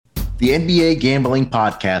The NBA Gambling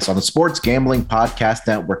Podcast on the Sports Gambling Podcast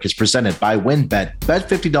Network is presented by WynnBET. Bet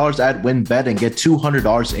 $50 at WynnBET and get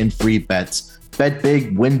 $200 in free bets. Bet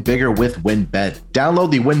big, win bigger with WynnBET. Download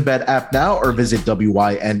the WynnBET app now or visit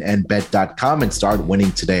wynnbet.com and start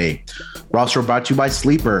winning today. We're also brought to you by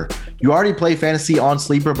Sleeper. You already play fantasy on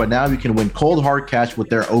Sleeper, but now you can win cold hard cash with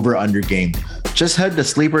their over-under game. Just head to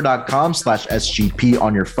sleeper.com/SGP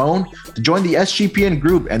on your phone to join the SGPN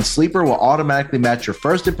group, and Sleeper will automatically match your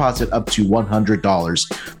first deposit up to $100.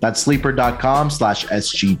 That's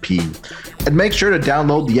sleeper.com/SGP. And make sure to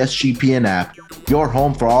download the SGPN app, your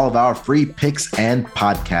home for all of our free picks and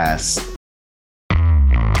podcasts.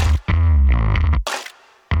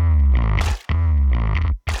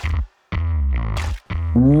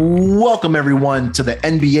 Welcome, everyone, to the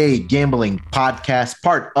NBA Gambling Podcast,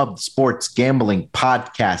 part of the Sports Gambling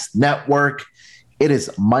Podcast Network. It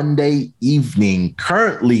is Monday evening,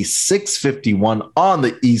 currently 6:51 on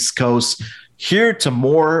the East Coast. Here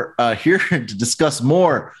to discuss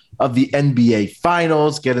more of the NBA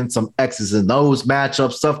Finals, getting some X's and O's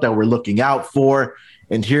matchups, stuff that we're looking out for.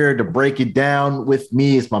 And here to break it down with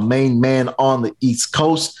me is my main man on the East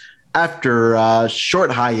Coast. After a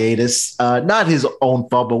short hiatus, not his own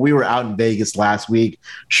fault, but we were out in Vegas last week.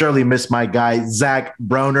 Surely missed my guy, Zach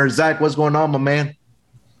Broner. Zach, what's going on, my man?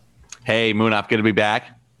 Hey, Munaf, good to be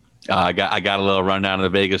back. I got a little rundown of the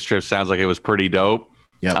Vegas trip. Sounds like it was pretty dope.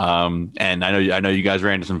 Yep. And I know you guys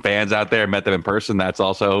ran into some fans out there, met them in person. That's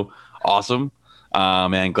also awesome.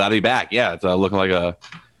 And glad to be back. Yeah, it's looking like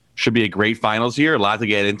should be a great finals here. A lot to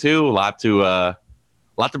get into. A lot to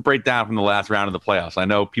break down from the last round of the playoffs. I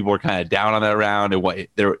know people were kind of down on that round, and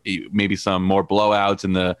there maybe some more blowouts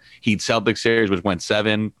in the Heat Celtics series, which went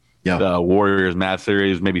 7. Yeah. The Warriors Mavs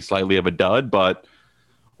series maybe slightly of a dud, but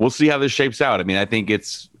we'll see how this shapes out. I mean, I think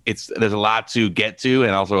there's a lot to get to,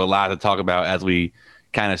 and also a lot to talk about as we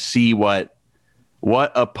kind of see what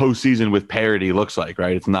a postseason with parity looks like.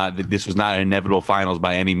 Right? This was not an inevitable finals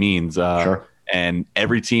by any means. Sure. And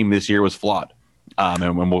every team this year was flawed.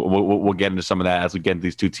 And we'll get into some of that as we get into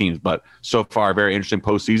these two teams. But so far, very interesting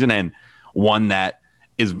postseason, and one that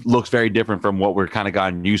looks very different from what we're kind of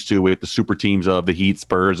gotten used to with the super teams of the Heat,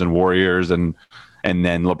 Spurs, and Warriors, and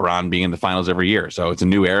then LeBron being in the finals every year. So it's a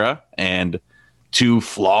new era, and two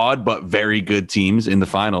flawed but very good teams in the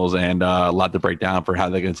finals, and a lot to break down for how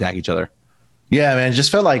they can attack each other. Yeah, man, it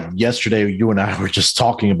just felt like yesterday you and I were just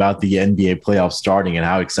talking about the NBA playoffs starting and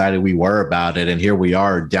how excited we were about it. And here we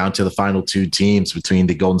are down to the final two teams between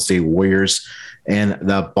the Golden State Warriors and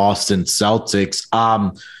the Boston Celtics.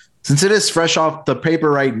 Since it is fresh off the paper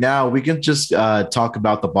right now, we can just talk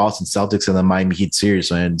about the Boston Celtics and the Miami Heat series.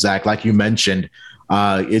 And Zach, like you mentioned,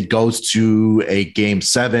 it goes to a game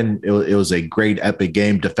 7. It was a great epic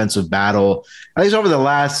game, defensive battle. At least over the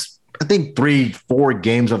last, I think 3-4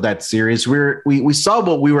 games of that series, we saw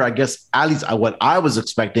what we were, I guess, at least what I was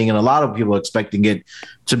expecting, and a lot of people expecting it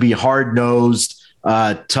to be hard-nosed,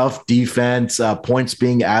 tough defense, points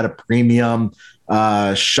being at a premium,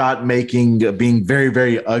 shot making being very,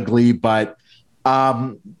 very ugly. But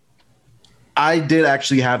I did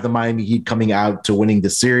actually have the Miami Heat coming out to winning the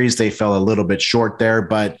series. They fell a little bit short there,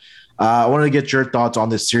 but I wanted to get your thoughts on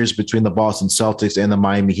this series between the Boston Celtics and the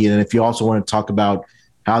Miami Heat. And if you also want to talk about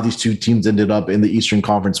how these two teams ended up in the Eastern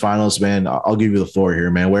Conference Finals, man, I'll give you the floor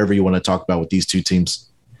here, man, wherever you want to talk about with these two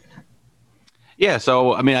teams. Yeah,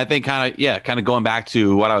 so, I mean, I think kind of going back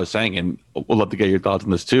to what I was saying, and we'll love to get your thoughts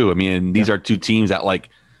on this too. I mean, these are two teams that, like,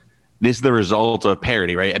 this is the result of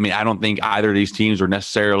parity, right? I mean, I don't think either of these teams were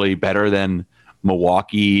necessarily better than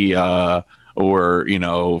Milwaukee or,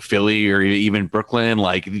 Philly or even Brooklyn.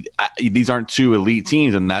 Like, these aren't two elite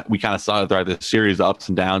teams, and that we kind of saw it throughout the series, the ups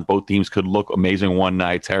and downs. Both teams could look amazing one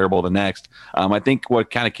night, terrible the next. I think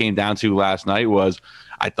what kind of came down to last night was,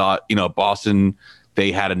 I thought, Boston,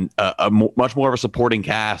 they had much more of a supporting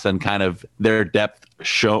cast, and kind of their depth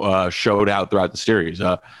showed out throughout the series.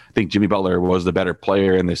 I think Jimmy Butler was the better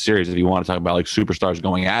player in this series, if you want to talk about like superstars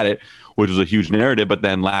going at it, which was a huge narrative. But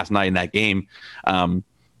then last night in that game,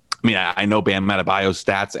 I mean, I know Bam Adebayo's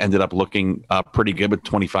stats ended up looking pretty good with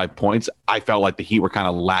 25 points. I felt like the Heat were kind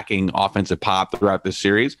of lacking offensive pop throughout this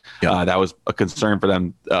series. Yeah. That was a concern for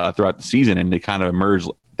them throughout the season, and they kind of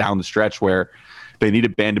emerged down the stretch where they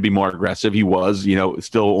needed Bam to be more aggressive. He was,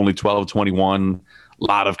 still only 12-21, a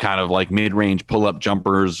lot of kind of like mid-range pull-up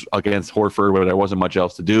jumpers against Horford where there wasn't much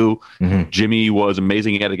else to do. Mm-hmm. Jimmy was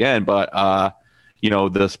amazing yet again, but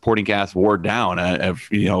the supporting cast wore down.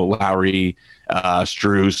 Lowry,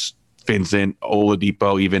 Strus, Vincent,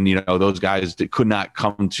 Oladipo, even those guys that could not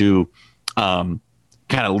come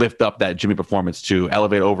kind of lift up that Jimmy performance to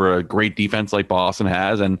elevate over a great defense like Boston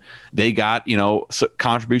has. And they got,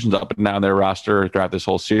 contributions up and down their roster throughout this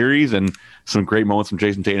whole series, and some great moments from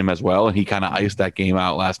Jason Tatum as well. And he kind of iced that game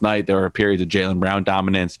out last night. There were periods of Jaylen Brown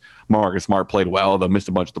dominance. Marcus Smart played well, though missed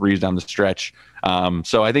a bunch of threes down the stretch.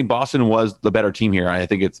 So I think Boston was the better team here. I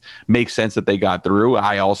think it makes sense that they got through.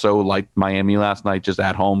 I also liked Miami last night just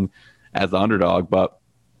at home as the underdog, but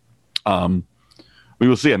we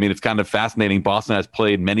will see. I mean, it's kind of fascinating. Boston has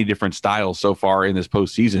played many different styles so far in this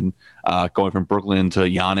postseason, going from Brooklyn to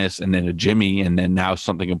Giannis and then to Jimmy, and then now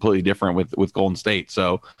something completely different with Golden State.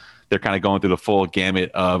 So they're kind of going through the full gamut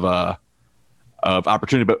of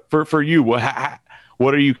opportunity. But for you, what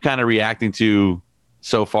are you kind of reacting to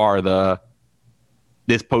so far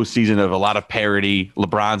this postseason of a lot of parity?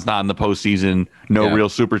 LeBron's not in the postseason, no real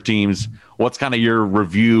super teams. What's kind of your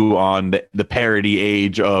review on the parity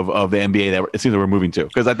age of the NBA that it seems that we're moving to?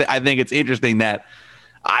 Because I think it's interesting that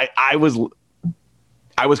I was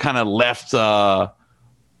kind of left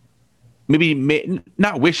maybe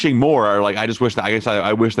not wishing more, or like I just wish that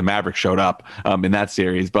I wish the Mavericks showed up in that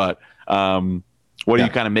series. But what do you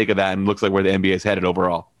kind of make of that? And looks like where the NBA is headed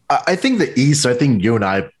overall. I think the East. I think you and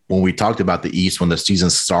I, when we talked about the East when the season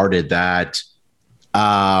started, that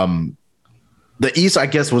the East, I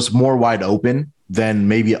guess, was more wide open than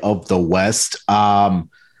maybe of the West.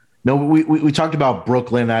 We talked about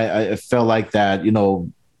Brooklyn. I felt like that,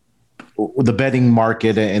 the betting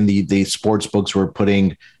market and the sports books were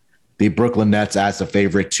putting the Brooklyn Nets as a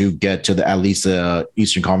favorite to get to at least the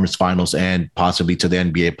Eastern Conference Finals and possibly to the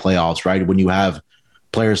NBA playoffs, right? When you have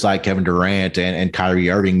players like Kevin Durant and Kyrie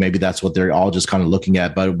Irving, maybe that's what they're all just kind of looking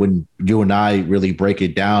at. But when you and I really break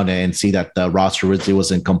it down and see that the roster really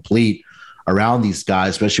wasn't complete around these guys,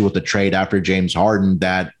 especially with the trade after James Harden,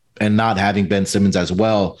 and not having Ben Simmons as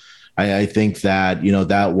well, I think that,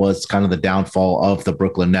 that was kind of the downfall of the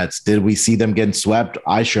Brooklyn Nets. Did we see them getting swept?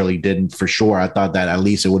 I surely didn't, for sure. I thought that at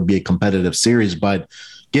least it would be a competitive series, but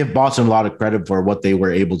give Boston a lot of credit for what they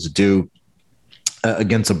were able to do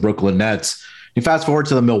against the Brooklyn Nets. You fast forward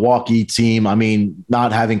to the Milwaukee team. I mean,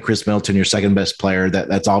 not having Chris Middleton, your second best player,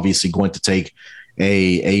 that's obviously going to take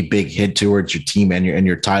a big hit towards your team and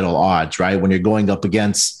your title odds, right? When you're going up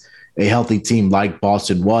against a healthy team like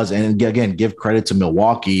Boston was. And again, give credit to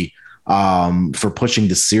Milwaukee for pushing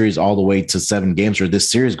the series all the way to 7 games, or this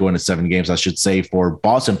series going to 7 games, I should say, for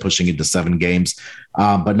Boston pushing it to 7 games.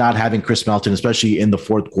 But not having Chris Middleton, especially in the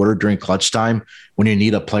fourth quarter during clutch time, when you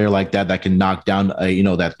need a player like that can knock down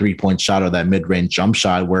that 3-point shot or that mid-range jump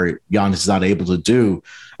shot where Giannis is not able to do.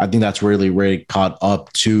 I think that's really caught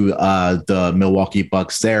up to the Milwaukee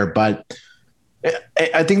Bucks there. But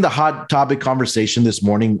I think the hot topic conversation this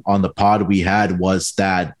morning on the pod we had was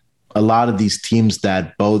that a lot of these teams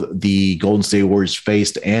that both the Golden State Warriors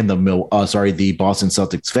faced and the Boston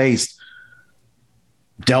Celtics faced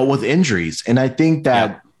dealt with injuries. And I think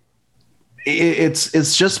that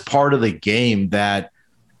it's just part of the game that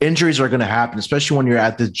injuries are going to happen, especially when you're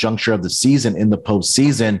at this juncture of the season in the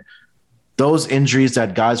postseason. Those injuries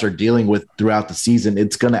that guys are dealing with throughout the season,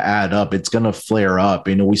 it's going to add up. It's going to flare up.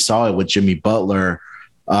 We saw it with Jimmy Butler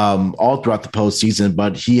all throughout the postseason,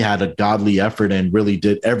 but he had a godly effort and really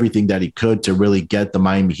did everything that he could to really get the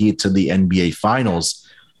Miami Heat to the NBA Finals.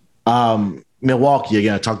 Milwaukee,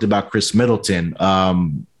 again, I talked about Chris Middleton.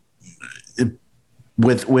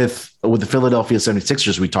 With the Philadelphia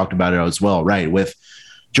 76ers, we talked about it as well, right? With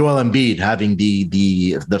Joel Embiid having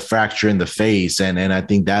the fracture in the face, and I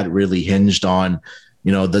think that really hinged on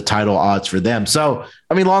the title odds for them. So,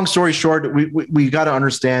 I mean, long story short, we got to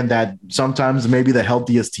understand that sometimes maybe the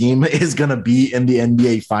healthiest team is going to be in the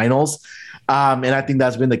NBA Finals. And I think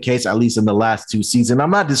that's been the case, at least in the last 2 seasons. I'm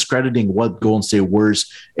not discrediting what Golden State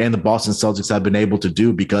Warriors and the Boston Celtics have been able to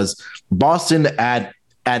do, because Boston at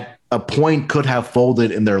a point could have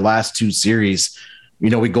folded in their last 2 series.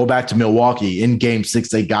 We go back to Milwaukee. In Game 6,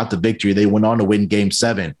 they got the victory. They went on to win Game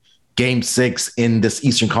 7. Game 6 in this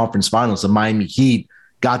Eastern Conference Finals, the Miami Heat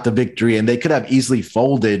got the victory, and they could have easily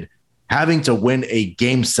folded having to win a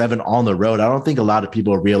Game 7 on the road. I don't think a lot of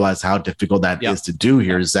people realize how difficult that is to do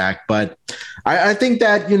here, Zach. But I think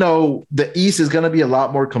that, the East is going to be a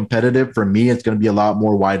lot more competitive for me. It's going to be a lot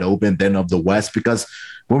more wide open than of the West, because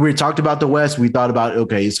when we talked about the West, we thought about,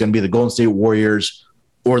 okay, it's going to be the Golden State Warriors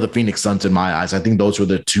or the Phoenix Suns in my eyes. I think those were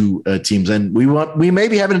the 2 teams. And we may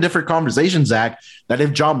be having a different conversation, Zach, that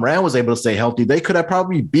if John Moran was able to stay healthy, they could have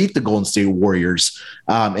probably beat the Golden State Warriors.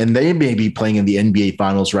 And they may be playing in the NBA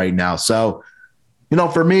Finals right now. So,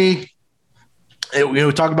 for me,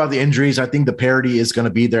 we talk about the injuries. I think the parity is going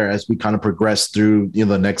to be there as we kind of progress through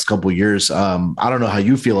the next couple of years. I don't know how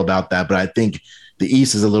you feel about that, but I think the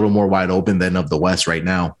East is a little more wide open than of the West right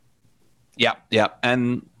now. Yeah.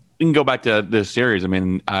 And we can go back to this series. I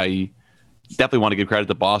mean, I definitely want to give credit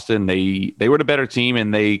to Boston. They were the better team,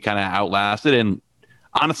 and they kind of outlasted, and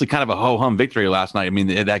honestly kind of a ho-hum victory last night. I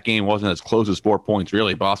mean, that game wasn't as close as 4 points,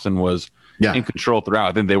 really. Boston was in control throughout.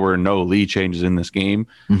 I think there were no lead changes in this game.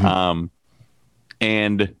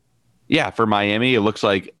 And yeah, for Miami, it looks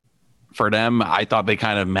like for them, I thought they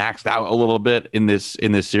kind of maxed out a little bit in this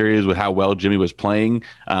series with how well Jimmy was playing.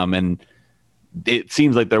 And it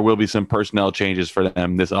seems like there will be some personnel changes for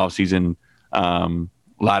them this offseason.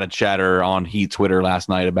 A lot of chatter on Heat Twitter last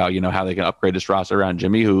night about, how they can upgrade this roster around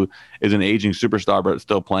Jimmy, who is an aging superstar, but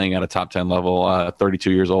still playing at a top 10 level,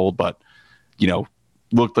 32 years old, but,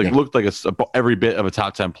 looked like every bit of a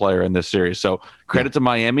top 10 player in this series. So credit to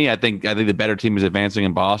Miami. I think the better team is advancing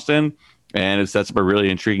in Boston, and it sets up a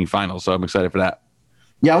really intriguing final. So I'm excited for that.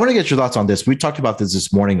 Yeah, I want to get your thoughts on this. We talked about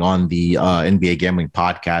this morning on the NBA Gambling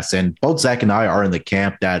Podcast, and both Zach and I are in the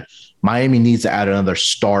camp that Miami needs to add another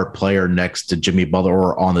star player next to Jimmy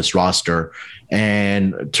Butler on this roster.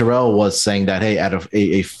 And Terrell was saying that, hey, at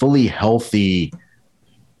a fully healthy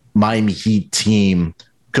Miami Heat team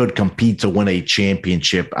could compete to win a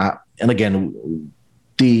championship. And again,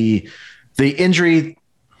 the injury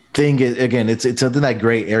thing is, again, it's in that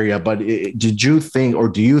gray area. But do you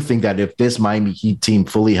think that if this Miami Heat team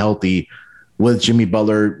fully healthy, with Jimmy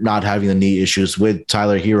Butler not having the knee issues, with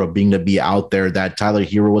Tyler Hero being to be out there, that Tyler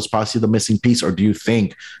Hero was possibly the missing piece? Or do you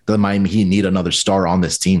think the Miami Heat need another star on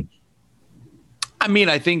this team? I mean,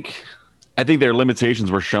 I think their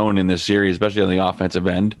limitations were shown in this series, especially on the offensive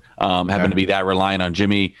end, having to be that reliant on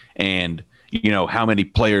Jimmy, and how many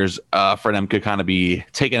players for them could kind of be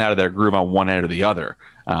taken out of their groove on one end or the other.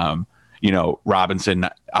 Robinson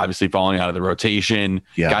obviously falling out of the rotation.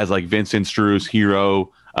 Guys like Vincent, Strus,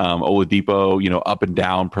 Hero, Oladipo, up and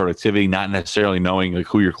down productivity, not necessarily knowing like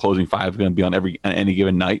who your closing five is going to be on any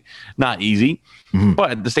given night. Not easy,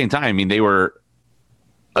 but at the same time, I mean, they were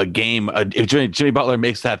a game. If Jimmy Butler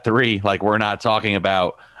makes that three, like, we're not talking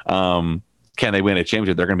about can they win a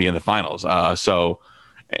championship? They're going to be in the finals. So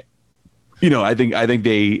I think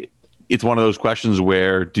it's one of those questions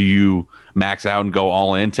where do you max out and go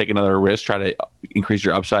all in, take another risk, try to increase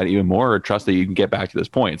your upside even more, or trust that you can get back to this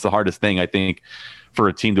point? It's the hardest thing, I think, for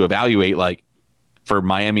a team to evaluate. Like for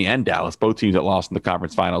Miami and Dallas, both teams that lost in the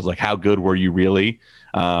conference finals, like, how good were you really?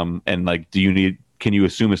 And like, can you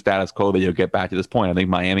assume a status quo that you'll get back to this point? I think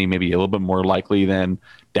Miami may be a little bit more likely than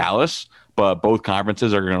Dallas, but both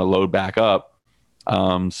conferences are going to load back up.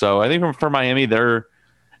 So I think for Miami,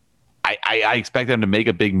 I expect them to make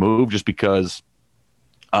a big move just because,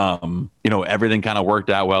 everything kind of worked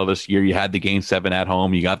out well this year. You had the Game 7 at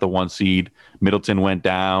home. You got the 1 seed. Middleton went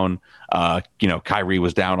down. Kyrie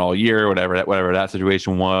was down all year, whatever that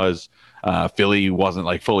situation was. Philly wasn't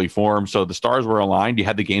like fully formed. So the stars were aligned. You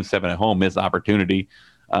had the Game 7 at home, missed opportunity.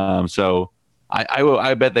 So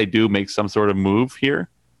I bet they do make some sort of move here.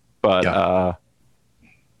 But,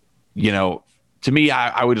 to me,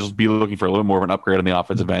 I would just be looking for a little more of an upgrade on the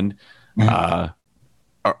offensive end.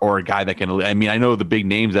 Or a guy that can. I mean, I know the big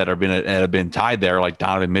names that have been tied there, like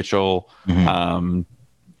Donovan Mitchell,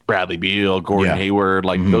 Bradley Beal, Gordon Hayward,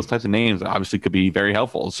 like those types of names, obviously could be very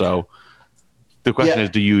helpful. So the question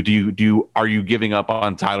is, are you giving up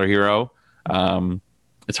on Tyler Hero?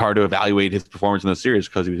 It's hard to evaluate his performance in the series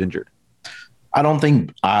because he was injured. I don't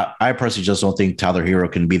think I personally just don't think Tyler Hero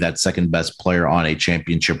can be that second best player on a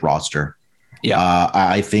championship roster.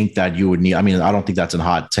 I think that you would need, I mean, I don't think that's a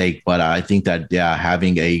hot take, but I think that,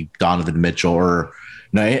 having a Donovan Mitchell or,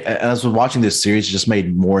 as I was watching this series, it just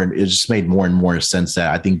made more and more sense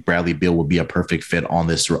that I think Bradley Beal would be a perfect fit on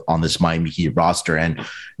this Miami Heat roster. And,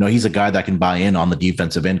 he's a guy that can buy in on the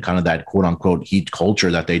defensive end, kind of that quote unquote Heat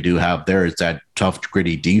culture that they do have there. It's that tough,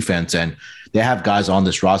 gritty defense. And they have guys on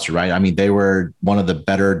this roster, right? I mean, they were one of the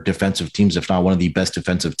better defensive teams, if not one of the best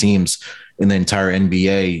defensive teams in the entire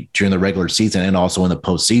NBA during the regular season and also in the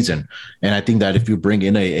postseason. And I think that if you bring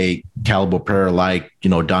in a caliber player like,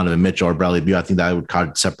 Donovan Mitchell or Bradley Beal, I think that would kind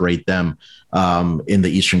of separate them in the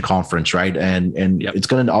Eastern Conference, right? And it's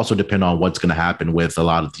going to also depend on what's going to happen with a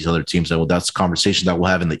lot of these other teams. So that's a conversation that we'll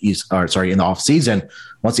have in the in the off season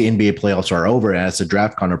once the NBA playoffs are over and as the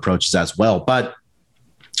draft kind of approaches as well. But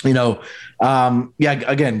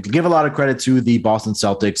again, give a lot of credit to the Boston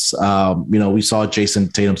Celtics. We saw Jason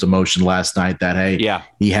Tatum's emotion last night that,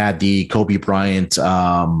 he had the Kobe Bryant,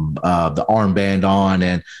 the armband on,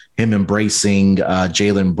 and him embracing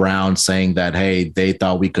Jaylen Brown, saying that, hey, they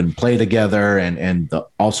thought we couldn't play together. And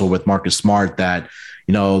also with Marcus Smart that,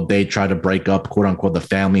 they tried to break up, quote unquote, the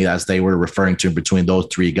family, as they were referring to, between those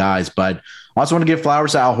three guys. But I also want to give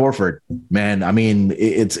flowers to Al Horford, man. I mean,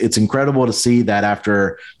 it's incredible to see that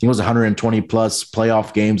after, I think it was 120 plus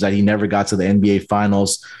playoff games, that he never got to the NBA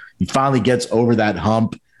Finals. He finally gets over that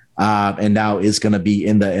hump, and now is going to be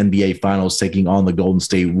in the NBA Finals taking on the Golden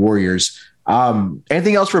State Warriors.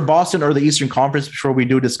 Anything else for Boston or the Eastern Conference before we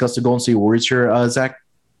do discuss the Golden State Warriors here, Zach?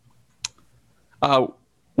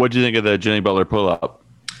 What do you think of the Jimmy Butler pull-up?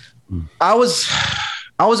 I was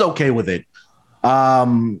okay with it.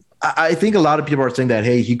 I think a lot of people are saying that,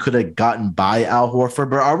 hey, he could have gotten by Al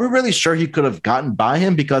Horford, but are we really sure he could have gotten by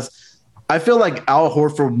him? Because I feel like Al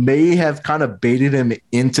Horford may have kind of baited him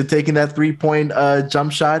into taking that 3-point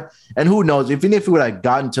jump shot. And who knows, even if he would have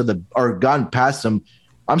gotten past him,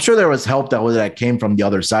 I'm sure there was help that came from the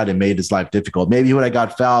other side and made his life difficult. Maybe he would have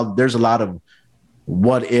got fouled. There's a lot of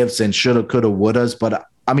what ifs and shoulda, coulda, wouldas. But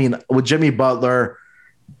I mean, with Jimmy Butler,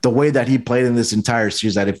 the way that he played in this entire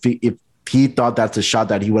series, that if he thought that's a shot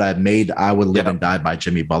that he would have made, I would live and die by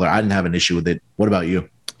Jimmy Butler. I didn't have an issue with it. What about you?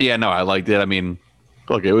 Yeah, no, I liked it. I mean,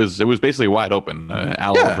 look, it was basically wide open.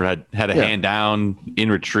 Al Horford had a hand down in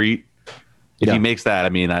retreat. If he makes that, I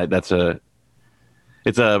mean, I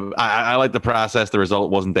like the process. The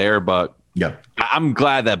result wasn't there, but I'm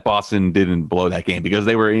glad that Boston didn't blow that game, because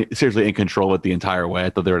they were seriously in control it the entire way.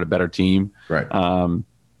 I thought they were a better team. Right.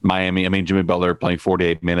 Miami, I mean, Jimmy Butler playing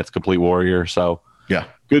 48 minutes, complete warrior. So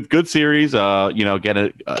good series.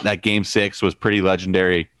 That game 6 was pretty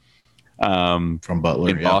legendary from Butler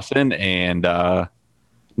in Boston, and now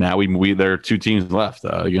there are 2 teams left.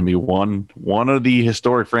 Going to be one of the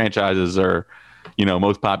historic franchises, or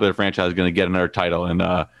most popular franchise, going to get another title and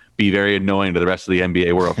be very annoying to the rest of the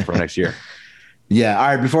NBA world for next year. Yeah. All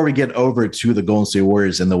right. Before we get over to the Golden State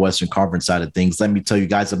Warriors and the Western Conference side of things, let me tell you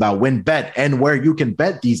guys about WynnBET and where you can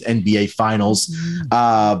bet these NBA Finals.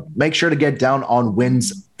 Make sure to get down on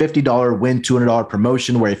Wynn's $50 win $200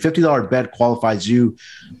 promotion, where a $50 bet qualifies you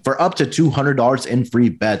for up to $200 in free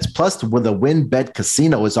bets. Plus, with a WynnBET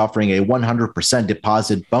Casino is offering a 100%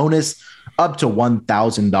 deposit bonus up to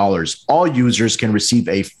 $1,000. All users can receive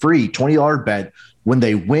a free $20 bet when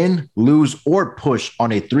they win, lose, or push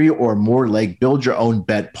on a 3 or more leg build your own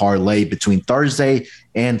bet parlay between Thursday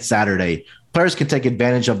and Saturday. Players can take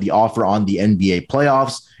advantage of the offer on the NBA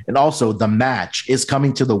playoffs. And also, the match is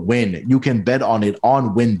coming to the Wynn. You can bet on it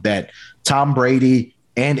on WynnBET. Tom Brady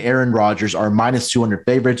and Aaron Rodgers are minus 200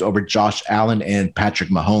 favorites over Josh Allen and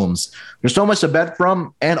Patrick Mahomes. There's so much to bet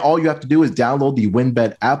from, and all you have to do is download the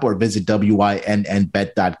WynnBET app or visit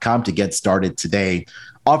wynnbet.com to get started today.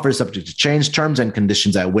 Offers subject to change. Terms and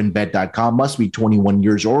conditions at wynnbet.com. Must be 21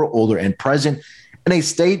 years or older and present in a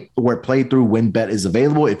state where playthrough WynnBET is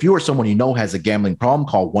available. If you or someone you know has a gambling problem,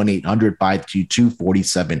 call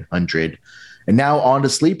 1-800-522-4700. And now on to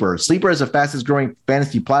Sleeper. Sleeper is the fastest growing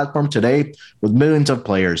fantasy platform today with millions of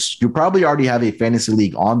players. You probably already have a fantasy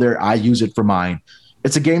league on there. I use it for mine.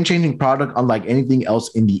 It's a game-changing product unlike anything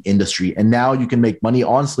else in the industry. And now you can make money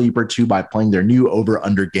on Sleeper too by playing their new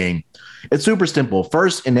over-under game. It's super simple.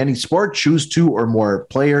 First, in any sport, choose 2 or more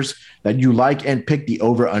players that you like and pick the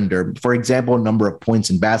over-under. For example, number of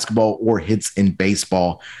points in basketball or hits in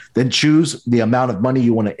baseball. Then choose the amount of money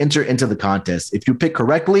you want to enter into the contest. If you pick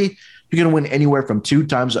correctly, you can win anywhere from 2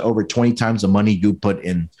 times to over 20 times the money you put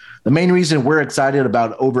in. The main reason we're excited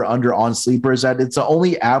about over-under on Sleeper is that it's the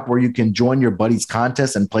only app where you can join your buddies'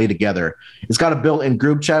 contest and play together. It's got a built-in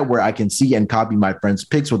group chat where I can see and copy my friends'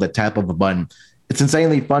 picks with a tap of a button. It's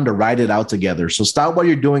insanely fun to ride it out together. So stop what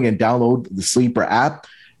you're doing and download the Sleeper app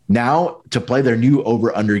now to play their new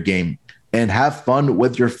over-under game and have fun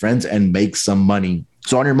with your friends and make some money.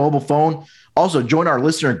 So on your mobile phone, also join our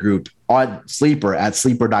listener group on Sleeper at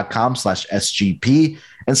sleeper.com/SGP.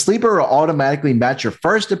 And Sleeper will automatically match your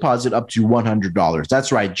first deposit up to $100.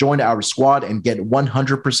 That's right. Join our squad and get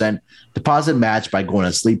 100% deposit match by going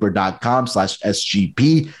to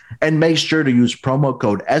sleeper.com/SGP. And make sure to use promo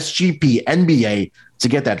code SGPNBA to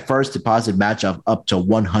get that first deposit match of up to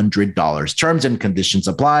 $100. Terms and conditions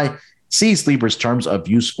apply. See Sleeper's terms of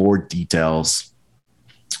use for details.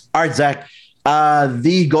 All right, Zach.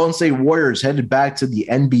 The Golden State Warriors headed back to the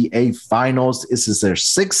NBA Finals. This is their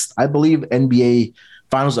 6th, I believe, NBA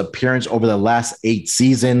Finals appearance over the last 8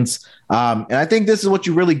 seasons. And I think this is what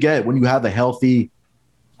you really get when you have a healthy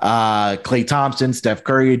Klay Thompson, Steph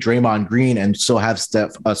Curry, Draymond Green, and still have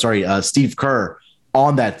Steve Kerr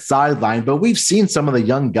on that sideline. But we've seen some of the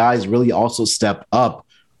young guys really also step up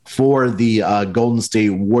for the Golden State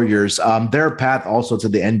Warriors. Their path also to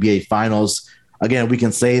the NBA Finals. Again, we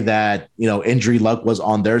can say that, injury luck was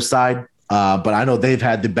on their side. But I know they've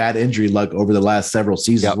had the bad injury luck over the last several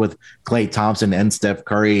seasons with Klay Thompson and Steph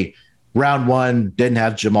Curry. Round one, didn't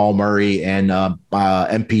have Jamal Murray and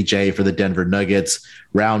MPJ for the Denver Nuggets.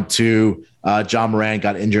 Round two, John Morant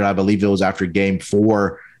got injured. I believe it was after game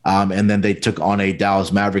 4. And then they took on a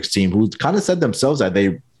Dallas Mavericks team who kind of said themselves that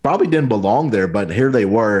they probably didn't belong there, but here they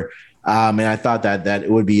were. And I thought that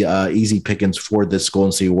it would be easy pickings for this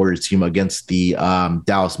Golden State Warriors team against the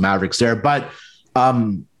Dallas Mavericks there. But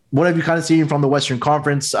what have you kind of seen from the Western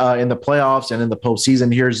Conference in the playoffs and in the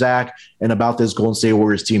postseason here, Zach, and about this Golden State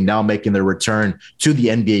Warriors team now making their return to the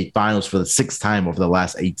NBA Finals for the 6th time over the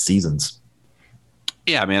last 8 seasons?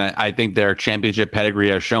 Yeah, I mean, I think their championship pedigree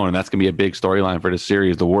has shown, and that's going to be a big storyline for this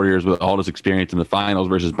series. The Warriors with all this experience in the finals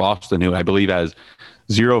versus Boston, who I believe has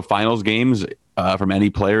 0 finals games from any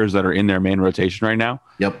players that are in their main rotation right now.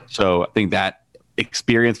 Yep. So I think that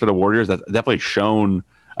experience for the Warriors that's definitely shown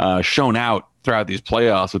out throughout these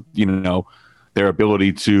playoffs with, their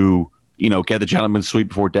ability to, get the gentleman's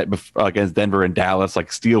sweep against Denver and Dallas,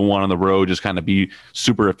 like steal one on the road, just kind of be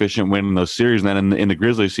super efficient winning those series. And then in the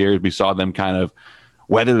Grizzlies series, we saw them kind of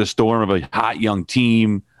weather the storm of a hot young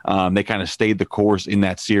team. They kind of stayed the course in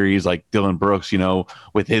that series, like Dylan Brooks,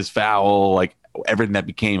 with his foul, like everything that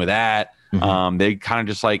became of that. Mm-hmm. They kind of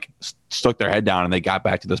just like stuck their head down and they got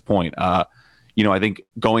back to this point. I think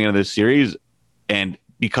going into this series, and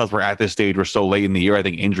because we're at this stage, we're so late in the year, I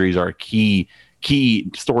think injuries are a key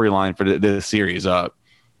storyline for this series.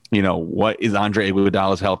 What is Andre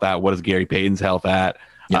Iguodala's health at? What is Gary Payton's health at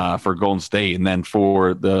for Golden State? And then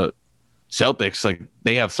for the Celtics, like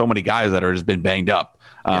they have so many guys that are just been banged up.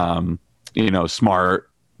 Smart,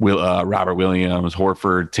 Robert Williams,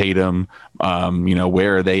 Horford, Tatum,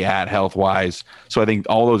 where are they at health wise? So I think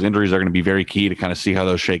all those injuries are going to be very key to kind of see how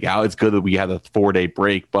those shake out. It's good that we have a 4-day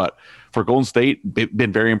break, but for Golden State,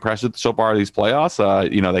 been very impressive so far these playoffs.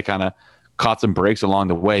 They kind of caught some breaks along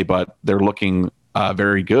the way, but they're looking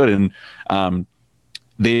very good. And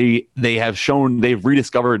they have shown they've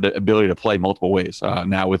rediscovered the ability to play multiple ways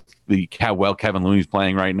now with how well Kevin Looney's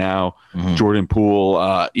playing right now. Mm-hmm. Jordan Poole,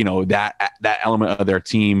 that element of their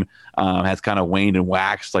team has kind of waned and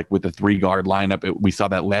waxed, like with the 3-guard lineup. We saw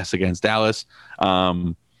that less against Dallas.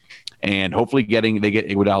 And hopefully they get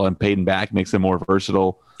Iguodala and Payton back, makes them more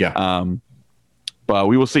versatile. Yeah. But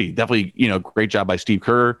we will see. Definitely, great job by Steve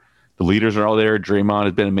Kerr. The leaders are all there. Draymond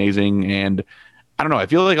has been amazing. And I don't know. I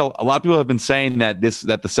feel like a lot of people have been saying that the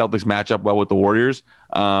Celtics match up well with the Warriors.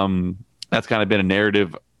 That's kind of been a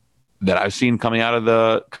narrative that I've seen coming out of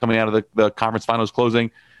the conference finals closing.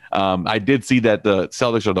 I did see that the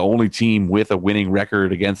Celtics are the only team with a winning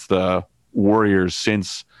record against the Warriors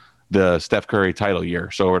since the Steph Curry title year.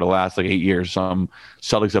 So over the last 8 years, some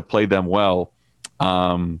Celtics have played them well.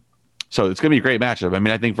 So it's going to be a great matchup. I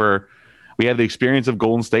mean, I think we have the experience of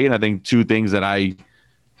Golden State, and I think 2 things that I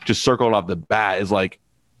just circled off the bat is like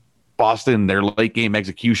Boston, their late game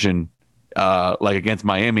execution, like against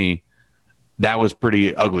Miami, that was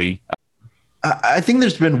pretty ugly. I think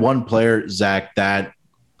there's been one player, Zach, that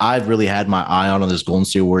I've really had my eye on this Golden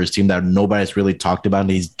State Warriors team that nobody's really talked about,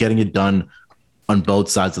 and he's getting it done on both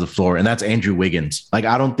sides of the floor, and that's Andrew Wiggins. Like,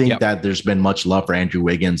 I don't think that there's been much love for Andrew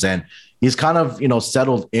Wiggins, and he's kind of,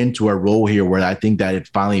 settled into a role here where I think that it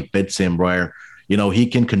finally fits him, where, he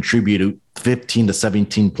can contribute 15 to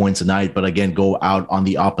 17 points a night, but again, go out on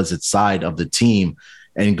the opposite side of the team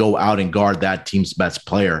and go out and guard that team's best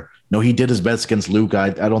player. He did his best against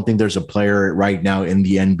Luka. I don't think there's a player right now in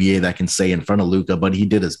the NBA that can say in front of Luka, but he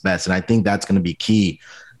did his best. And I think that's going to be key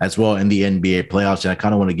as well in the NBA playoffs. And I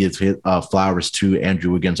kind of want to give flowers to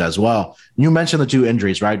Andrew Wiggins as well. You mentioned the 2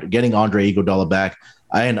 injuries, right? Getting Andre Iguodala back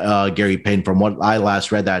and Gary Payton. From what I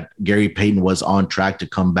last read, that Gary Payton was on track to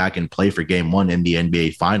come back and play for game 1 in the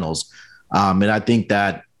NBA Finals. And I think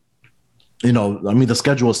that, the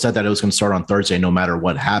schedule said that it was going to start on Thursday no matter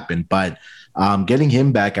what happened. But getting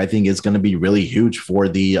him back, I think, is going to be really huge for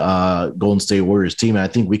the Golden State Warriors team. And I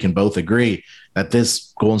think we can both agree that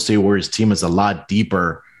this Golden State Warriors team is a lot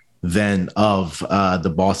deeper than of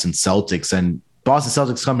the Boston Celtics. And Boston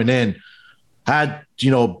Celtics coming in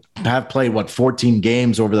have played 14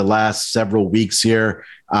 games over the last several weeks here.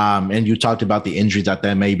 And you talked about the injuries that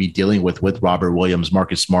they may be dealing with Robert Williams,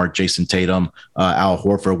 Marcus Smart, Jason Tatum, Al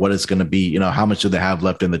Horford. What it's going to be, how much do they have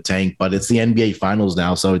left in the tank? But it's the NBA Finals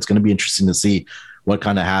now, so it's going to be interesting to see what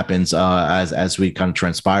kind of happens as we kind of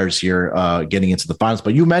transpires here getting into the finals.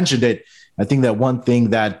 But you mentioned it. I think that one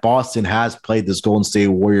thing that Boston has played this Golden State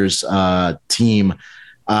Warriors team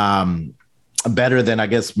better than, I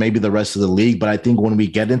guess, maybe the rest of the league. But I think when we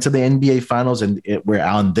get into the NBA Finals and we're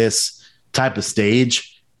on this type of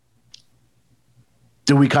stage,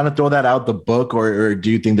 do we kind of throw that out the book, or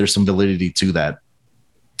do you think there's some validity to that?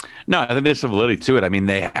 No, I think there's some validity to it. I mean,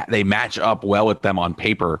 they match up well with them on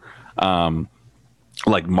paper.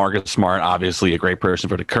 Like Marcus Smart, obviously a great person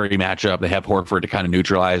for the Curry matchup. They have Horford to kind of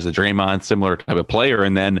neutralize the Draymond, similar type of player.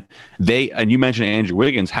 And then you mentioned Andrew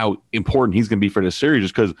Wiggins, how important he's going to be for this series,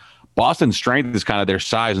 just because Boston's strength is kind of their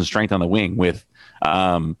size and strength on the wing with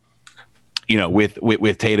Tatum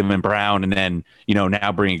and Brown, and then,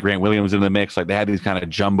 now bringing Grant Williams into the mix. Like, they had these kind of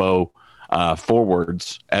jumbo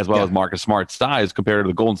forwards, as well as Marcus Smart's size, compared to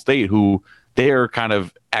the Golden State, who their kind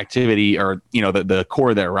of activity, or the core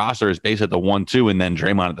of their roster is based at the 1-2, and then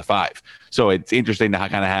Draymond at the 5. So it's interesting to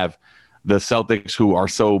kind of have the Celtics, who are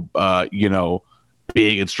so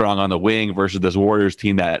big and strong on the wing, versus this Warriors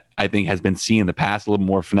team that I think has been seen in the past, a little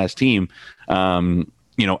more finesse team,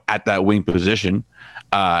 at that wing position.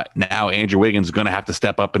 Now Andrew Wiggins is going to have to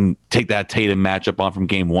step up and take that Tatum matchup on from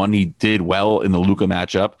game 1. He did well in the Luka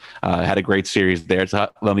matchup, had a great series there,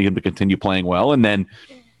 to allow him to continue playing well. And then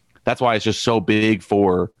that's why it's just so big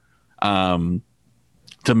for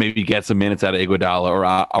to maybe get some minutes out of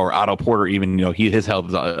Iguodala or Otto Porter. Even his health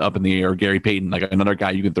is up in the air. Gary Payton, like another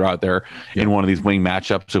guy you can throw out there in one of these wing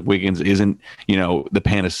matchups if Wiggins isn't the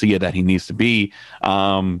panacea that he needs to be.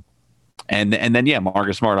 And then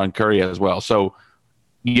Marcus Smart on Curry as well. So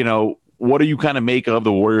what do you kind of make of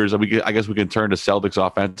the Warriors? I guess we can turn to Celtics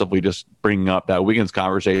offensively, just bringing up that Wiggins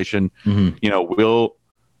conversation. Mm-hmm.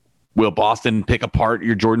 Will Boston pick apart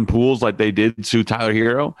your Jordan Pooles like they did to Tyler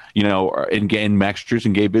Hero, and Max Strus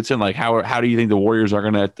and Gabe Vincent? Like, how do you think the Warriors are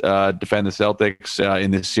going to defend the Celtics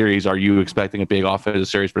in this series? Are you expecting a big offensive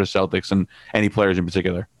series for the Celtics, and any players in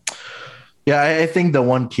particular? Yeah, I think the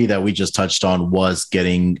one key that we just touched on was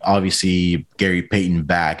getting, obviously, Gary Payton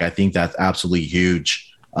back. I think that's absolutely huge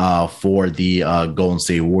for the Golden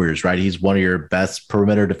State Warriors, right? He's one of your best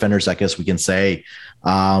perimeter defenders, I guess we can say.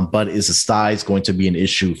 But is the size going to be an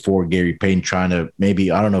issue for Gary Payton trying to I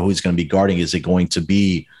don't know who he's going to be guarding. Is it going to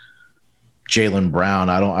be Jaylen Brown?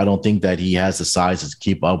 I don't think that he has the size to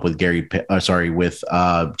keep up with with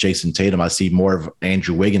Jason Tatum. I see more of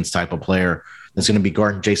Andrew Wiggins type of player that's going to be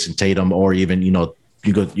guarding Jason Tatum, or even, you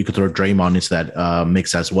could throw Draymond into that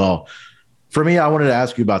mix as well. For me, I wanted to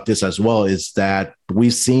ask you about this as well, is that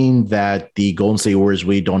we've seen that the Golden State Warriors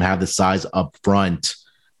really don't have the size up front,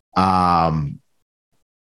 I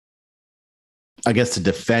guess, to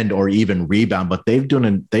defend or even rebound, but they've done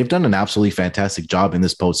an absolutely fantastic job in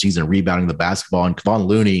this postseason rebounding the basketball. And Kevon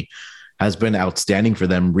Looney has been outstanding for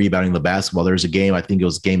them rebounding the basketball. There's a game, I think it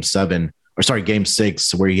was game 6,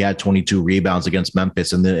 where he had 22 rebounds against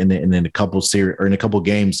Memphis, and then in a couple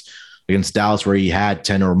games against Dallas where he had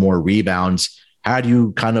 10 or more rebounds. How do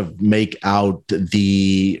you kind of make out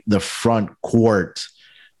the front court?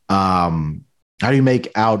 How do you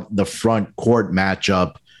make out the front court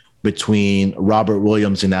matchup between Robert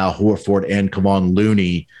Williams and Al Horford and Kevon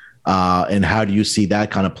Looney? And how do you see that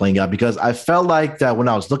kind of playing out? Because I felt like that when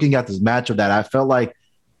I was looking at this matchup, that I felt like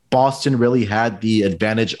Boston really had the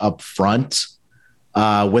advantage up front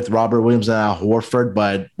with Robert Williams and Al Horford.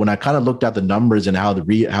 But when I kind of looked at the numbers and how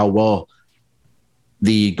well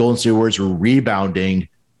the Golden State Warriors were rebounding,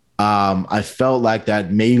 I felt like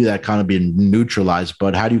that maybe that kind of been neutralized.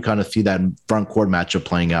 But how do you kind of see that front court matchup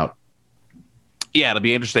playing out? Yeah, it'll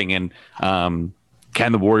be interesting. And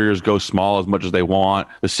can the Warriors go small as much as they want?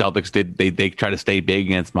 The Celtics did. They try to stay big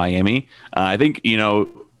against Miami. I think,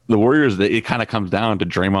 the Warriors, it kind of comes down to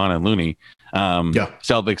Draymond and Looney.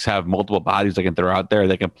 Celtics have multiple bodies they can throw out there.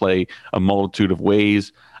 They can play a multitude of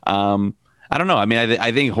ways. I don't know. I mean,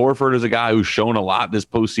 I think Horford is a guy who's shown a lot this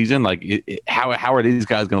postseason. Like, how are these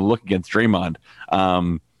guys going to look against Draymond?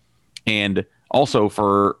 And also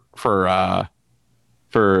for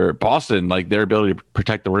Boston, like, their ability to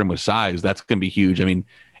protect the rim with size, that's going to be huge. I mean,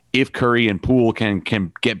 if Curry and Poole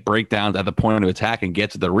can get breakdowns at the point of attack and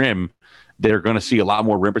get to the rim, they're going to see a lot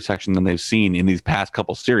more rim protection than they've seen in these past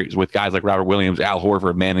couple series with guys like Robert Williams, Al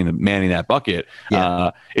Horford manning that bucket. Yeah.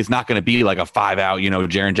 It's not going to be like a 5-out,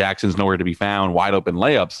 Jaren Jackson's nowhere to be found, wide open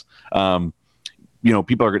layups. People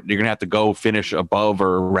you're going to have to go finish above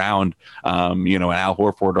or around, an Al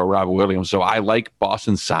Horford or Robert Williams. So I like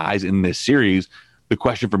Boston's size in this series. The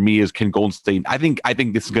question for me is, can Golden State? I think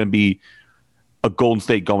this is going to be a Golden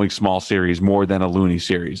State going small series more than a Looney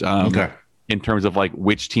series. Okay. In terms of like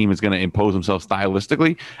which team is going to impose themselves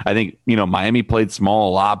stylistically, I think Miami played small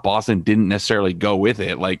a lot. Boston didn't necessarily go with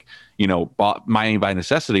it. Like Miami by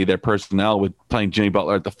necessity, their personnel with playing Jimmy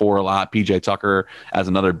Butler at the 4 a lot, PJ Tucker as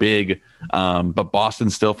another big, but Boston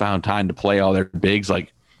still found time to play all their bigs.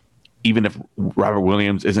 Like even if Robert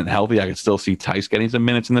Williams isn't healthy, I could still see Tice getting some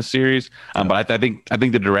minutes in this series. But I think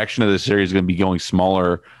the direction of the series is going to be going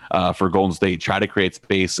smaller for Golden State. Try to create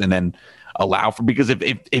space and then allow for, because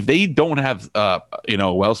if they don't have a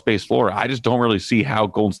well-spaced floor, I just don't really see how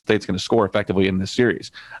Golden State's going to score effectively in this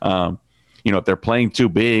series. If they're playing two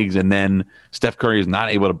bigs and then Steph Curry is not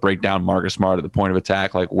able to break down Marcus Smart at the point of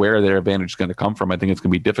attack, like where are their advantage going to come from? I think it's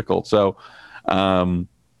going to be difficult. So,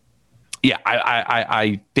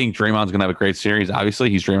 I think Draymond's going to have a great series. Obviously,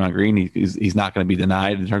 he's Draymond Green. He's not going to be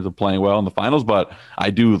denied in terms of playing well in the finals, but I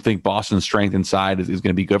do think Boston's strength inside is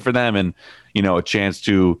going to be good for them, and a chance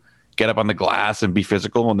to get up on the glass and be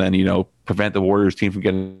physical, and then prevent the Warriors team from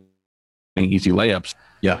getting easy layups.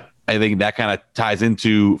 Yeah. I think that kind of ties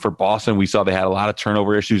into, for Boston, we saw they had a lot of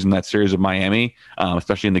turnover issues in that series with Miami,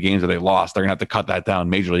 especially in the games that they lost. They're going to have to cut that down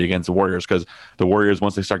majorly against the Warriors, because the Warriors,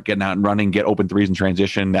 once they start getting out and running, get open threes in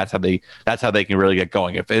transition, that's how they can really get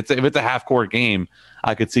going. If it's a half-court game,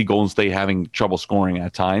 I could see Golden State having trouble scoring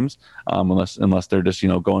at times, unless they're just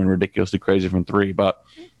going ridiculously crazy from three. But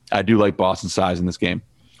I do like Boston's size in this game.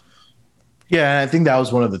 Yeah, and I think that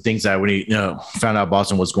was one of the things that when he found out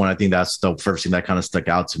Boston was going, I think that's the first thing that kind of stuck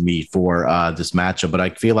out to me for this matchup. But I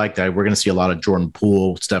feel like that we're going to see a lot of Jordan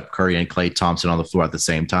Poole, Steph Curry, and Klay Thompson on the floor at the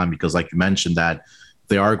same time, because like you mentioned, that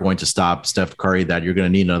they are going to stop Steph Curry, that you're going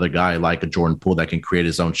to need another guy like a Jordan Poole that can create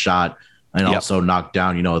his own shot and also knock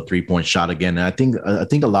down, a 3-point shot again. And I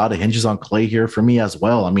think a lot of hinges on Klay here for me as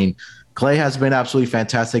well. I mean, Klay has been absolutely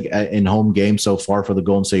fantastic in home games so far for the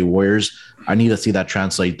Golden State Warriors. I need to see that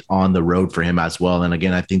translate on the road for him as well. And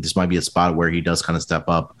again, I think this might be a spot where he does kind of step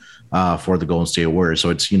up for the Golden State Warriors. So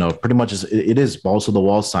it's, pretty much it is also the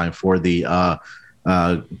Walls time for the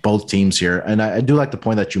both teams here. And I do like the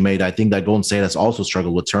point that you made. I think that Golden State has also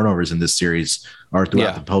struggled with turnovers in this series or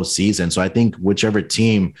throughout the postseason. So I think whichever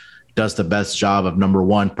team does the best job of, number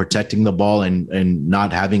one, protecting the ball and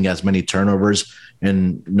not having as many turnovers,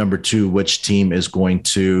 and number two, which team is going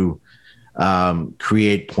to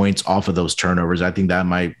create points off of those turnovers. I think that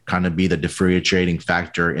might kind of be the differentiating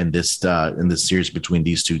factor in this series between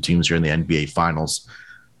these two teams here in the NBA Finals.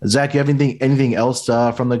 Zach, you have anything else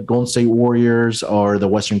from the Golden State Warriors or the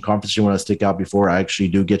Western Conference you want to stick out before I actually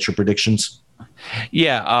do get your predictions?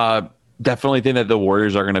 Yeah, definitely think that the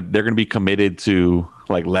Warriors they're gonna be committed to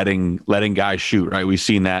like letting guys shoot, right? We've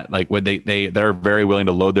seen that, like when they're very willing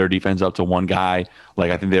to load their defense up to one guy.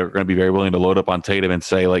 Like I think they're going to be very willing to load up on Tatum and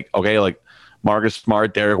say like, okay, like Marcus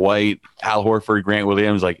Smart, Derek White, Al Horford, Grant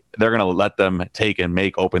Williams, like they're going to let them take and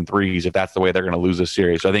make open threes if that's the way they're going to lose this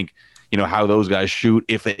series. So I think how those guys shoot.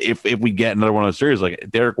 If we get another one of those series, like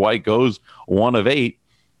Derek White goes 1 of 8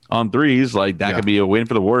 on threes, like that could be a win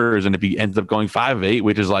for the Warriors. And if he ends up going 5 of 8,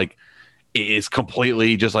 which is like, is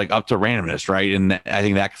completely just like up to randomness, right? And I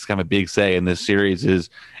think that's kind of a big say in this series is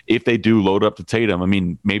if they do load up to Tatum. I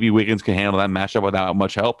mean, maybe Wiggins can handle that matchup without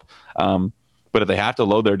much help. But if they have to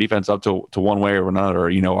load their defense up to one way or another,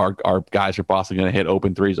 our guys are possibly going to hit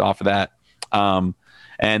open threes off of that.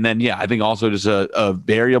 And then, I think also just a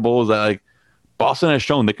variable is that like Boston has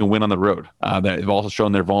shown they can win on the road. They've also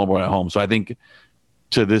shown they're vulnerable at home. So I think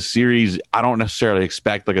to this series, I don't necessarily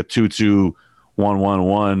expect like a 2-2,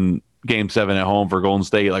 1-1-1 Game 7 at home for Golden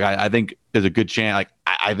State. Like I think there's a good chance. Like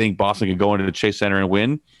I think Boston can go into the Chase Center and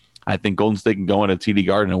win. I think Golden State can go into TD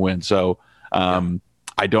Garden and win. So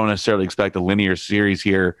I don't necessarily expect a linear series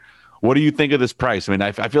here. What do you think of this price? I mean,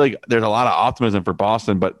 I feel like there's a lot of optimism for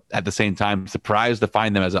Boston, but at the same time, surprised to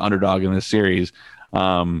find them as an underdog in this series.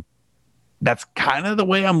 That's kind of the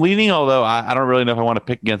way I'm leaning, although I don't really know if I want to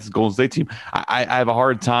pick against the Golden State team. I have a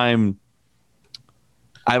hard time.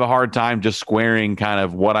 Just squaring kind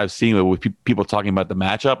of what I've seen with people talking about the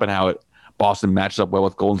matchup and how Boston matches up well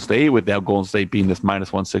with Golden State, without Golden State being this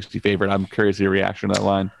minus 160 favorite. I'm curious your reaction to that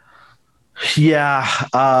line. Yeah.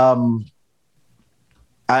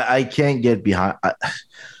 I can't get behind.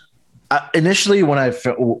 Initially, when I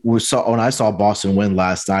saw Boston win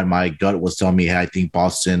last night, my gut was telling me, hey, I think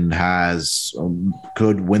Boston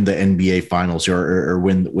could win the NBA Finals or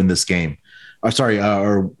win this game. Win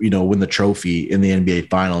the trophy in the NBA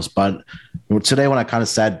Finals. But today, when I kind of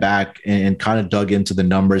sat back and kind of dug into the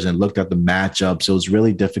numbers and looked at the matchups, it was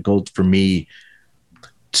really difficult for me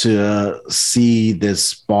to see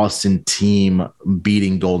this Boston team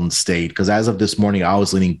beating Golden State. Because as of this morning, I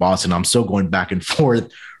was leaning Boston. I'm still going back and forth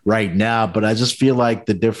right now, but I just feel like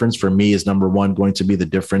the difference for me is, number one, going to be the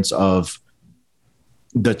difference of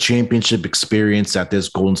the championship experience that this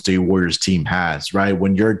Golden State Warriors team has, right?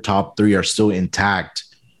 When your top three are still intact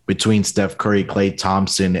between Steph Curry, Klay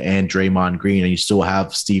Thompson, and Draymond Green, and you still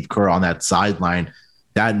have Steve Kerr on that sideline,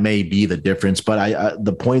 that may be the difference. But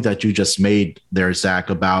the point that you just made there, Zach,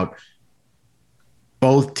 about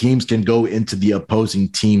both teams can go into the opposing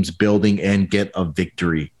team's building and get a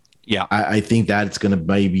victory. Yeah. I think that's going to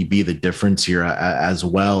maybe be the difference here as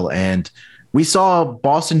well. And we saw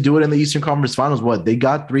Boston do it in the Eastern Conference Finals. What, they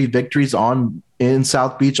got 3 victories in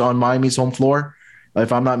South Beach on Miami's home floor,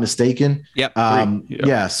 if I'm not mistaken. Yep.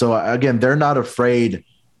 Yeah. So again, they're not afraid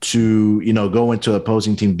to, go into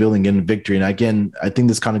opposing team building in victory. And again, I think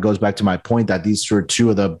this kind of goes back to my point that these are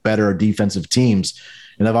 2 of the better defensive teams.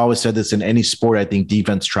 And I've always said this in any sport, I think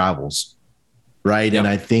defense travels. Right. Yep. And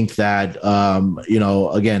I think that,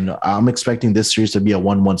 again, I'm expecting this series to be a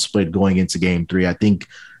 1-1 split going into game 3. I think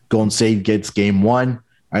Golden State gets game 1.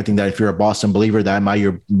 I think that if you're a Boston believer, that might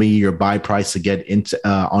be your buy price to get into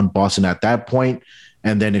on Boston at that point.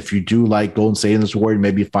 And then if you do like Golden State in this award,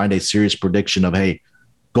 maybe find a serious prediction of, hey,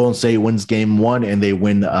 Golden State wins game 1 and they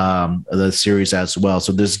win the series as well.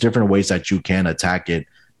 So there's different ways that you can attack it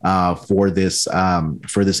for this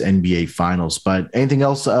NBA Finals. But anything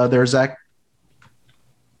else there, Zach?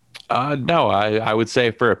 No, I would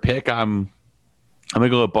say for a pick, I'm gonna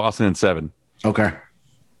go with Boston in 7. Okay.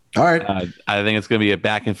 All right. I think it's gonna be a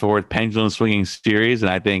back and forth pendulum swinging series, and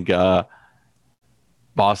I think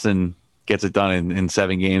Boston gets it done in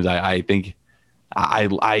 7 games. I think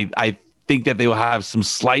that they will have some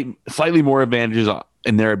slightly more advantages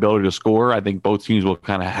in their ability to score. I think both teams will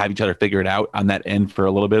kind of have each other figure it out on that end for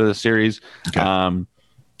a little bit of the series. Okay.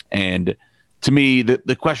 And to me,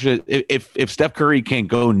 the question is, if Steph Curry can't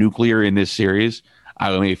go nuclear in this series,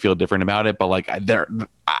 I may feel different about it. But like I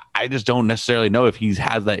just don't necessarily know if he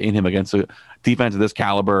has that in him against a defense of this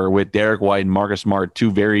caliber with Derek White and Marcus Smart,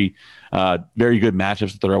 2 very good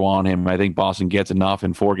matchups to throw on him. I think Boston gets enough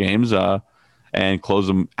in 4 games and close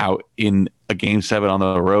them out in a game 7 on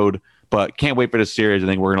the road. But can't wait for this series. I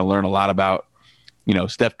think we're going to learn a lot about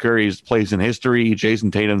Steph Curry's place in history,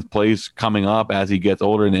 Jason Tatum's place coming up as he gets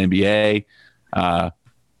older in the NBA.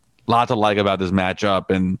 Lot to like about this matchup,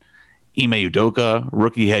 and Ime Udoka,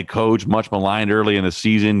 rookie head coach, much maligned early in the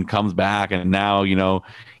season, comes back and now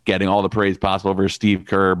getting all the praise possible over Steve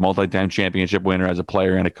Kerr, multi-time championship winner as a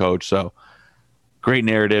player and a coach. So great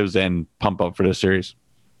narratives and pump up for this series.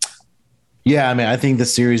 Yeah, I mean, I think the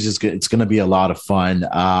series it's going to be a lot of fun.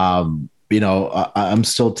 I'm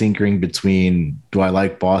still tinkering between, do I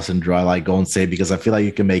like Boston, do I like Golden State, because I feel like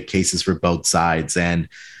you can make cases for both sides. And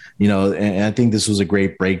and I think this was a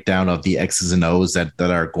great breakdown of the X's and O's that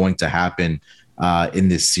are going to happen in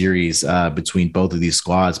this series between both of these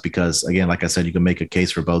squads. Because again, like I said, you can make a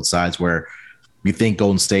case for both sides where you think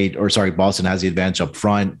Boston has the advantage up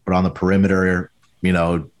front, but on the perimeter,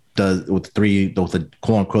 with the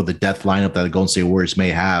quote unquote the death lineup that the Golden State Warriors may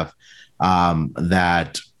have,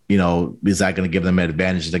 that is that going to give them an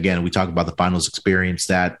advantage? Again, we talk about the finals experience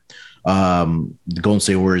that the Golden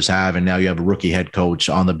State Warriors have, and now you have a rookie head coach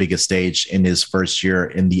on the biggest stage in his first year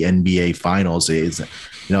in the NBA Finals. Is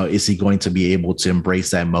he going to be able to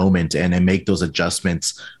embrace that moment and make those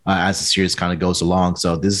adjustments as the series kind of goes along?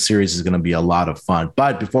 So this series is going to be a lot of fun.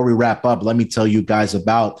 But before we wrap up, let me tell you guys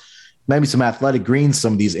about maybe some Athletic Greens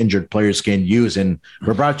some of these injured players can use. And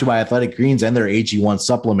we're brought to you by Athletic Greens and their AG1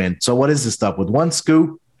 supplement. So what is this stuff? With 1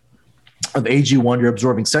 scoop of AG1, you're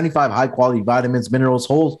absorbing 75 high-quality vitamins, minerals,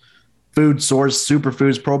 whole food source,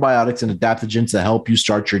 superfoods, probiotics, and adaptogens to help you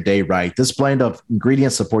start your day right. This blend of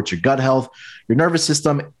ingredients supports your gut health, your nervous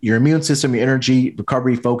system, your immune system, your energy,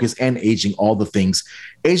 recovery, focus, and aging, all the things.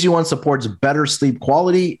 AG1 supports better sleep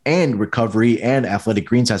quality and recovery, and Athletic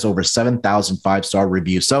Greens has over 7,000 5-star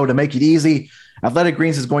reviews. So to make it easy, Athletic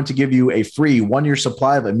Greens is going to give you a free 1-year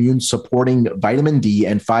supply of immune-supporting vitamin D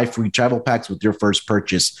and 5 free travel packs with your first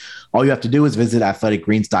purchase. All you have to do is visit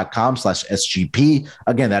athleticgreens.com/SGP.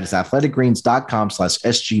 Again, that is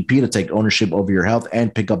athleticgreens.com/SGP to take ownership over your health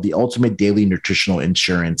and pick up the ultimate daily nutritional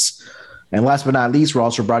insurance. And last but not least, we're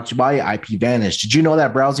also brought to you by IPVanish. Did you know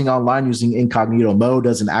that browsing online using incognito mode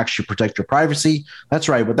doesn't actually protect your privacy? That's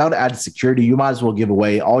right. Without added security, you might as well give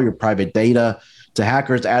away all your private data to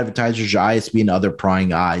hackers, advertisers, your ISP, and other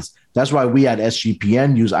prying eyes. That's why we at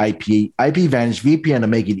SGPN use IPVanish VPN to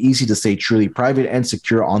make it easy to stay truly private and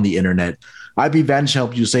secure on the internet. IPVanish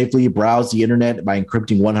helps you safely browse the internet by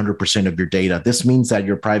encrypting 100% of your data. This means that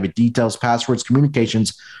your private details, passwords,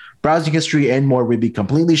 communications, browsing history, and more will be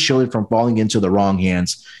completely shielded from falling into the wrong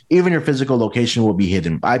hands. Even your physical location will be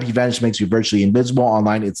hidden. IPVanish makes you virtually invisible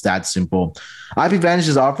online. It's that simple. IPVanish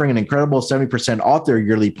is offering an incredible 70% off their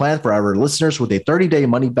yearly plan for our listeners with a 30-day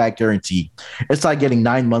money-back guarantee. It's like getting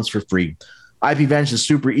 9 months for free. IPVanish is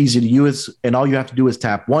super easy to use, and all you have to do is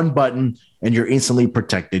tap one button and you're instantly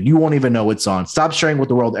protected. You won't even know it's on. Stop sharing with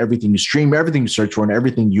the world everything you stream, everything you search for, and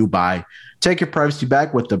everything you buy. Take your privacy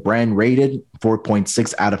back with the brand rated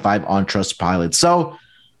 4.6 out of 5 on Trustpilot. So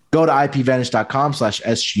go to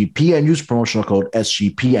ipvanish.com/SGP and use promotional code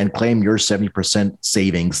SGP and claim your 70%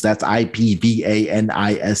 savings. That's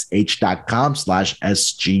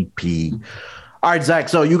ipvanish.com/SGP. All right, Zach.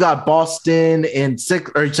 So you got Boston in 6,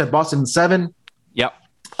 or you said Boston in 7? Yep.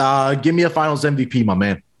 Give me a Finals MVP, my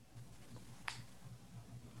man.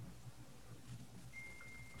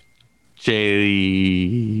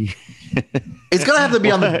 J. It's gonna have to be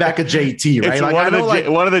on the back of JT, right? It's like,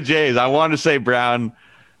 one of the J's. I wanted to say Brown.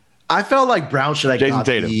 I felt like Brown should have got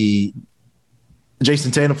the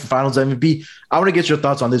Jason Tatum for Finals MVP. I want to get your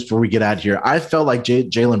thoughts on this before we get out of here. I felt like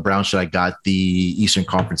Jaylen Brown should have got the Eastern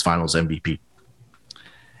Conference Finals MVP.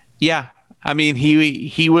 Yeah, I mean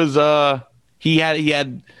he was he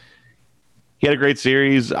had a great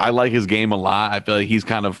series. I like his game a lot. I feel like he's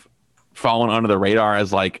kind of fallen under the radar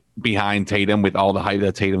as like behind Tatum with all the hype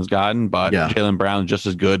that Tatum's gotten, but Jaylen Brown just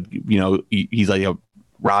as good. You know, he's like a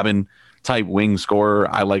Robin type wing scorer.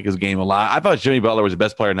 I like his game a lot. I thought Jimmy Butler was the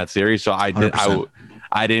best player in that series, so I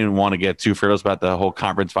didn't want to get too frivolous about the whole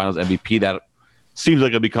conference finals MVP. That seems like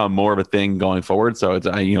it'll become more of a thing going forward. So it's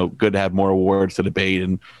good to have more awards to debate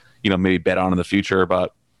and maybe bet on in the future.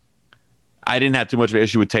 But I didn't have too much of an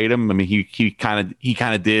issue with Tatum. I mean, he kind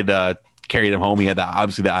of did carry them home. He had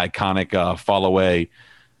obviously the iconic fall away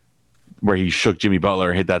where he shook Jimmy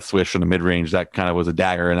Butler, hit that swish from the mid range. That kind of was a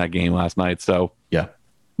dagger in that game last night. So yeah.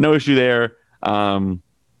 No issue there.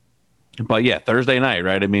 But yeah, Thursday night,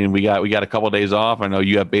 right? I mean, we got a couple of days off. I know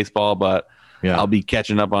you have baseball, but I'll be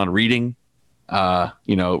catching up on reading.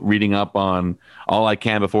 Reading up on all I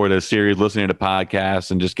can before the series, listening to podcasts,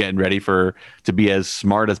 and just getting ready to be as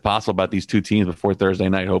smart as possible about these two teams before Thursday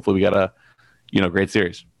night. Hopefully, we got a great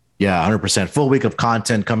series. Yeah, 100%. Full week of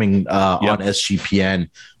content coming on SGPN,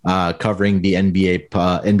 covering the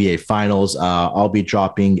NBA Finals. I'll be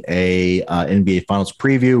dropping a NBA Finals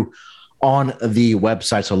preview on the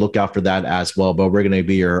website, so look out for that as well. But we're going to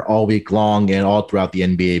be here all week long and all throughout the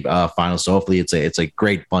NBA Finals. So hopefully, it's a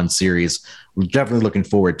great, fun series. We're definitely looking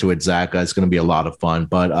forward to it, Zach. It's going to be a lot of fun.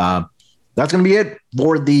 But that's going to be it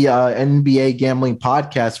for the NBA Gambling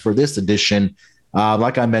Podcast for this edition.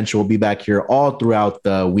 Like I mentioned, we'll be back here all throughout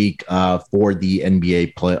the week for the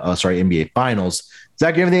NBA Finals.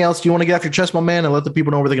 Zach, anything else you want to get off your chest, my man, and let the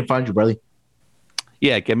people know where they can find you, brother?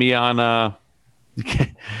 Yeah, get me on. Call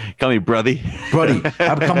me Bruddy. Bruddy.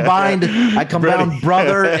 I combined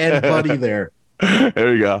brother and buddy there.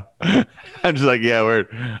 There we go. I'm just like, yeah, word.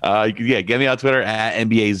 Get me on Twitter at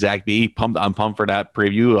NBA Zach B. I'm pumped for that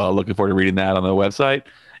preview. Looking forward to reading that on the website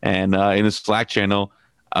and in the Slack channel.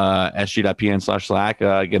 sg.pn/Slack,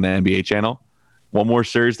 again, the NBA channel. One more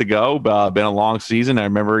series to go. Been a long season. I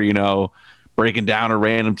remember, breaking down a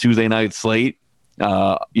random Tuesday night slate,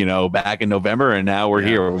 back in November, and now we're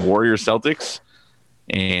here. Warriors Celtics,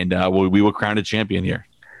 and we will crown a champion here.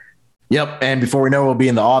 Yep. And before we know it, we'll be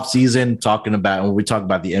in the off season when we talk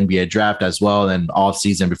about the NBA draft as well. And off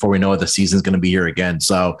season, before we know it, the season's going to be here again.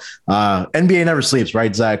 So NBA never sleeps,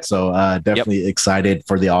 right, Zach? So definitely excited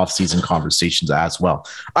for the off season conversations as well.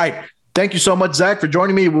 All right. Thank you so much, Zach, for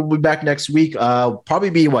joining me. We'll be back next week. Probably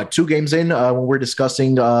be 2 games in when we're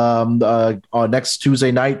discussing next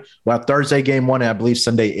Tuesday night. We'll have Thursday game 1, and I believe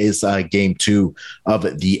Sunday is game 2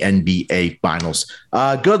 of the NBA Finals.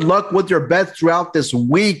 Good luck with your bets throughout this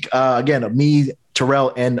week. Again, me,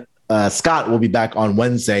 Terrell, and Scott will be back on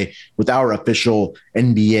Wednesday with our official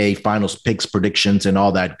NBA Finals picks, predictions, and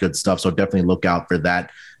all that good stuff. So definitely look out for that.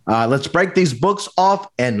 Let's break these books off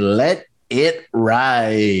and let it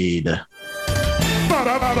ride.